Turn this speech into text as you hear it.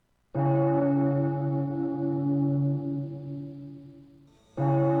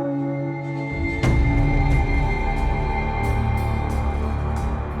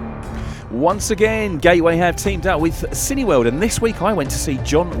Once again, Gateway have teamed up with Cineworld, and this week I went to see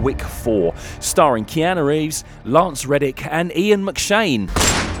John Wick 4, starring Keanu Reeves, Lance Reddick and Ian McShane.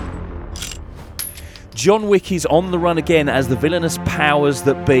 John Wick is on the run again as the villainous powers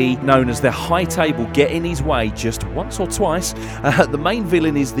that be, known as the High Table, get in his way just once or twice. The main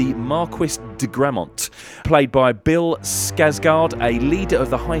villain is the Marquis de Gramont, played by Bill Skarsgård, a leader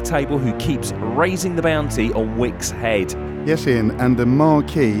of the High Table who keeps raising the bounty on Wick's head. Yes, Ian, and the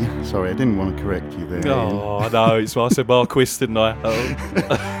Marquis... Sorry, I didn't want to correct you there, Oh, no, it's why I said Marquis, didn't I?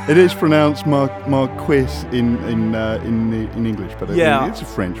 Oh. It is pronounced Marquis in English, but it's a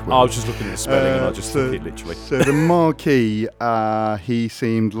French word. I was just looking at the spelling and I just took it literally. So the Marquis, he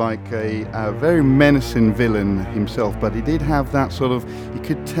seemed like a very menacing villain himself, but he did have that sort of... You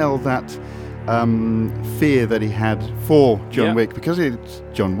could tell that fear that he had for John Wick, because it's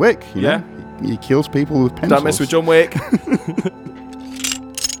John Wick, you know? He kills people with pencils. Don't mess with John Wick.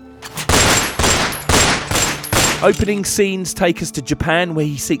 Opening scenes take us to Japan, where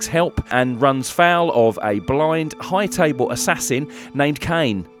he seeks help and runs foul of a blind High Table assassin named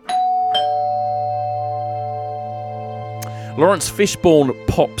Kane. Lawrence Fishburne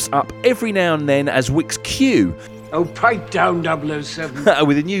pops up every now and then as Wick's Q. Oh, pipe down, 007.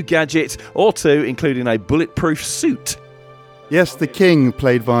 With a new gadget or two, including a bulletproof suit. Yes, the King,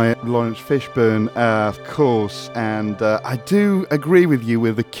 played by Lawrence Fishburne, of course, and I do agree with you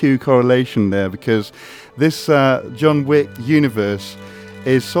with the Q correlation there, because this John Wick universe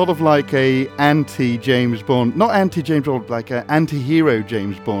is sort of like a anti-James Bond, not anti-James Bond, like an anti-hero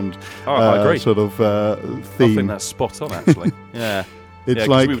James Bond I agree. Sort of theme. I think that's spot on, actually. Yeah. It's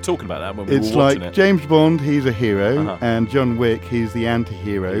like we were talking about that when we were watching like it. James Bond, he's a hero, and John Wick, he's the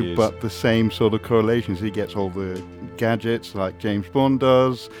anti-hero, He is. but the same sort of correlations. He gets all the gadgets like James Bond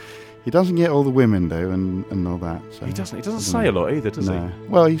does. He doesn't get all the women though, and all that. So, He doesn't say a lot either, does he?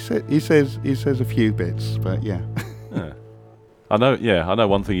 Well, he says a few bits, but yeah. Yeah. I know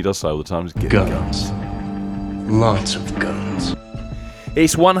one thing he does say all the time is get Guns. Lots of guns.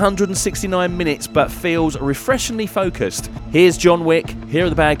 It's 169 minutes, but feels refreshingly focused. Here's John Wick, here are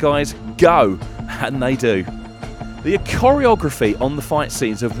the bad guys, go! And they do. The choreography on the fight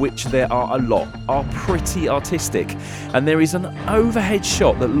scenes, of which there are a lot, are pretty artistic, and there is an overhead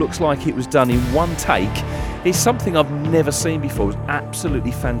shot that looks like it was done in one take. It's something I've never seen before. It's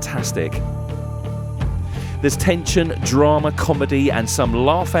absolutely fantastic. There's tension, drama, comedy, and some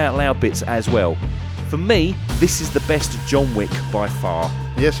laugh-out-loud bits as well. For me, this is the best John Wick by far.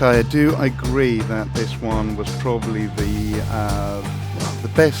 Yes, I do agree that this one was probably the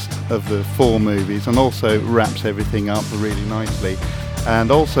best of the four movies, and also wraps everything up really nicely. And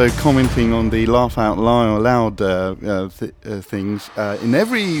also commenting on the laugh out loud things, in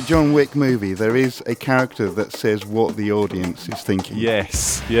every John Wick movie there is a character that says what the audience is thinking.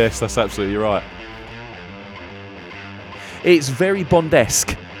 Yes, that's absolutely right. It's very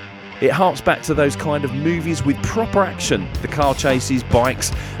Bond-esque. It harks back to those kind of movies with proper action. The car chases,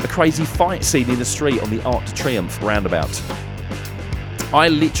 bikes, a crazy fight scene in the street on the Arc de Triomphe roundabout. I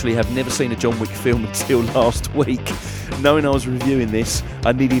literally have never seen a John Wick film until last week. Knowing I was reviewing this,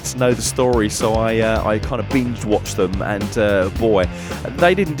 I needed to know the story, so I kind of binge watched them, and boy,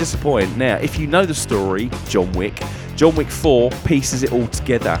 they didn't disappoint. Now, if you know the story, John Wick 4 pieces it all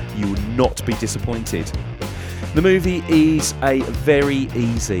together. You will not be disappointed. The movie is a very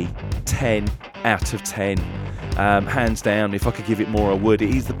easy 10 out of 10. Hands down, if I could give it more I would.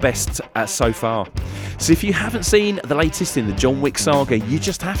 It is the best so far. So if you haven't seen the latest in the John Wick saga, you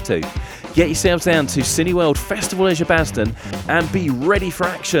just have to. Get yourselves down to Cineworld Festival Leisure Basden and be ready for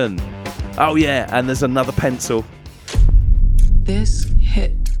action. Oh yeah, and there's another pencil. This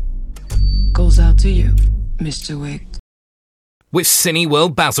hit goes out to you, Mr. Wick. With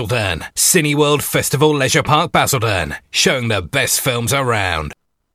Cineworld Basildon, Cineworld Festival Leisure Park Basildon, showing the best films around.